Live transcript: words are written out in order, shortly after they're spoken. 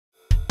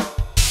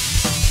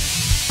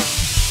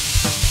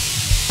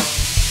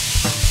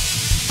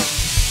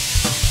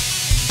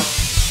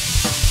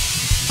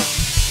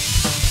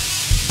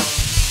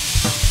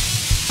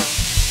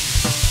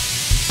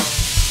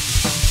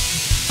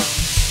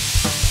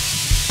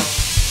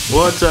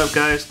What's up,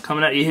 guys?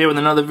 Coming at you here with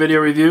another video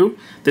review.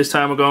 This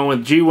time we're going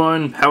with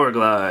G1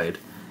 Powerglide.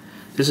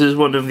 This is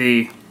one of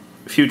the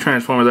few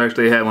Transformers I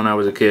actually had when I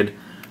was a kid.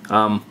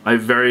 I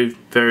very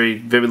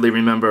vividly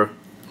remember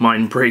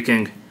mine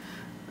breaking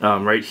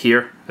right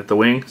here at the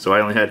wing, so I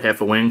only had half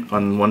a wing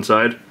on one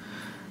side.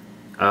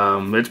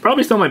 It's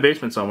probably still in my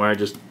basement somewhere, I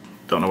just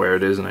don't know where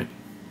it is, and I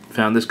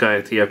found this guy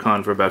at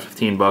TFCon for about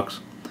 15 bucks.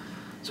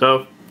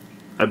 So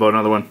I bought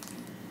another one.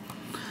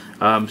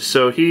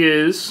 So he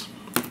is...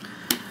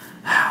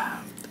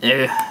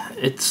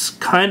 it's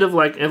kind of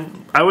like,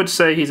 I would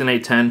say he's an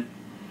A10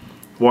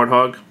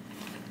 Warthog.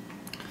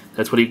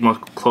 That's what he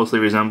most closely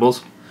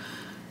resembles.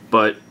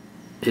 But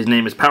his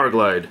name is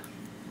Powerglide,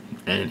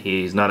 and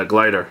he's not a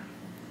glider.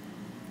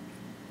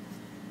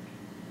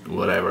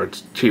 Whatever,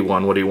 it's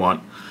G1, what do you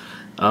want?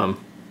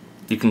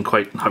 You can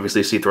quite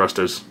obviously see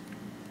thrusters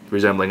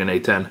resembling an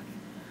A10.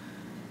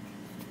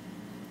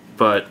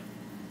 But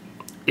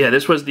yeah,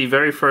 this was the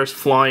very first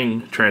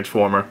flying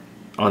Transformer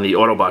on the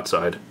Autobot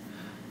side.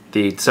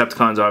 The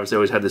Decepticons obviously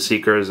always had the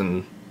Seekers,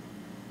 and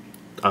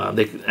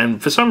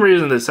for some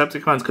reason the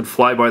Decepticons could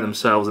fly by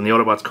themselves and the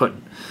Autobots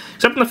couldn't.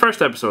 Except in the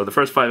first episode, the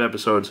first 5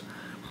 episodes,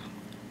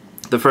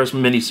 the first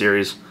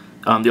miniseries,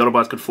 the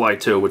Autobots could fly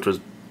too, which was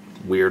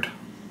weird.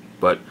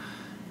 But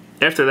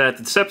after that,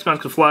 the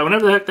Decepticons could fly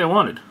whenever the heck they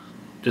wanted,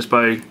 just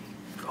by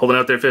holding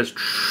out their fist.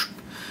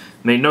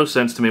 Made no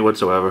sense to me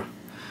whatsoever.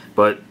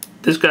 But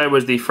this guy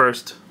was the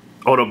first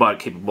Autobot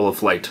capable of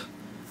flight.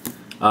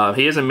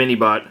 He is a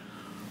mini-bot,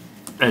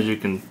 as you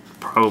can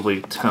probably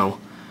tell.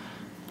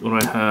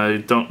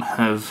 I don't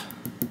have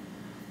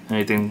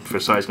anything for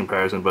size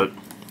comparison, but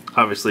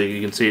obviously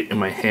you can see it in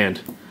my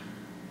hand.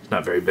 It's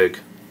not very big.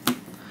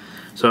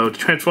 So to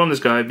transform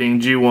this guy, being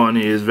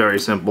G1, he is very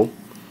simple.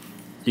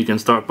 You can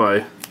start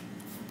by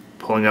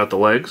pulling out the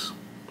legs.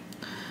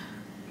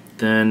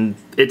 Then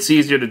it's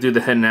easier to do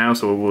the head now,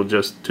 so we'll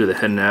just do the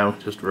head now.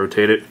 Just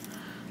rotate it,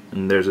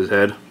 and there's his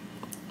head.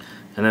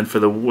 And then for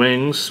the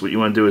wings, what you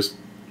want to do is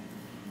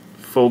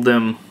fold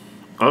them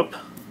up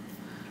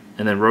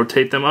and then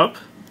rotate them up,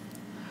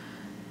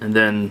 and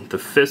then the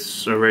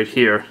fists are right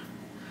here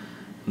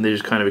and they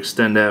just kind of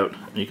extend out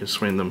and you can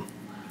swing them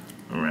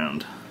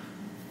around.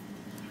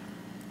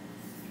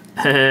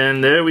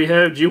 And there we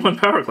have G1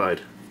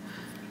 Powerglide.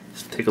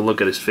 Let's take a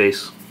look at his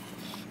face.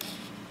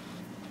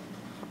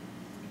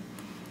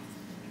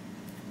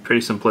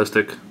 Pretty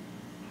simplistic,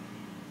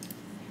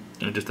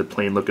 just a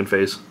plain looking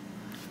face.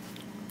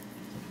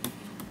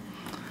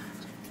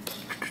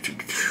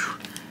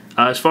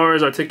 As far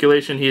as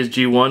articulation, he is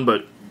G1,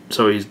 but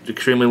so he's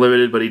extremely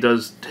limited. But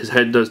his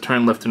head does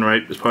turn left and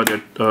right as part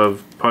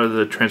of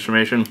the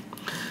transformation.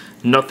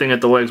 Nothing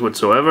at the legs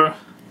whatsoever,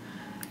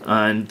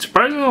 and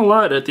surprisingly a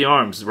lot at the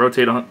arms.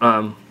 Rotate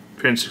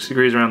 360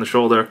 degrees around the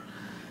shoulder,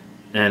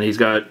 and he's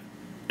got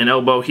an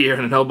elbow here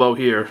and an elbow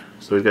here.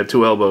 So he's got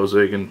 2 elbows, so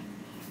you can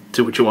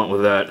do what you want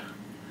with that.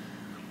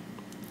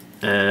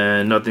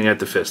 And nothing at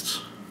the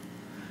fists.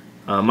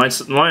 On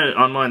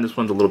mine, this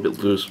one's a little bit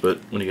loose, but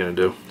what are you gonna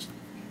do?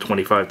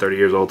 25, 30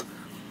 years old.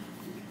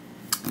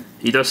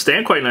 He does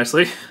stand quite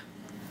nicely,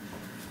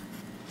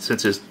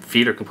 since his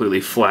feet are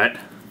completely flat.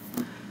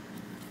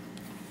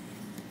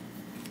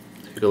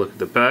 Take a look at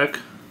the back.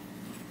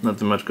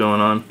 Nothing much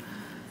going on.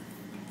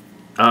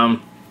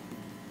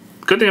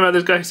 Good thing about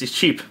this guy is he's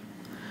cheap.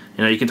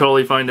 You know, you can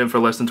totally find him for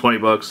less than 20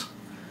 bucks,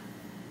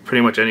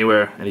 pretty much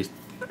anywhere, and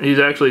he's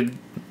actually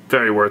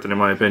very worth it in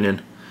my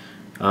opinion.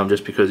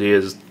 Just because he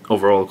is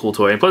overall a cool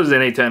toy, and plus he's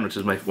an A10, which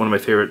is one of my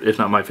favorite, if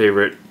not my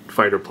favorite,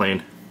 fighter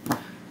plane.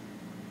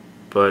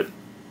 But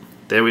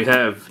there we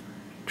have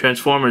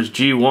Transformers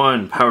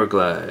G1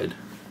 Powerglide.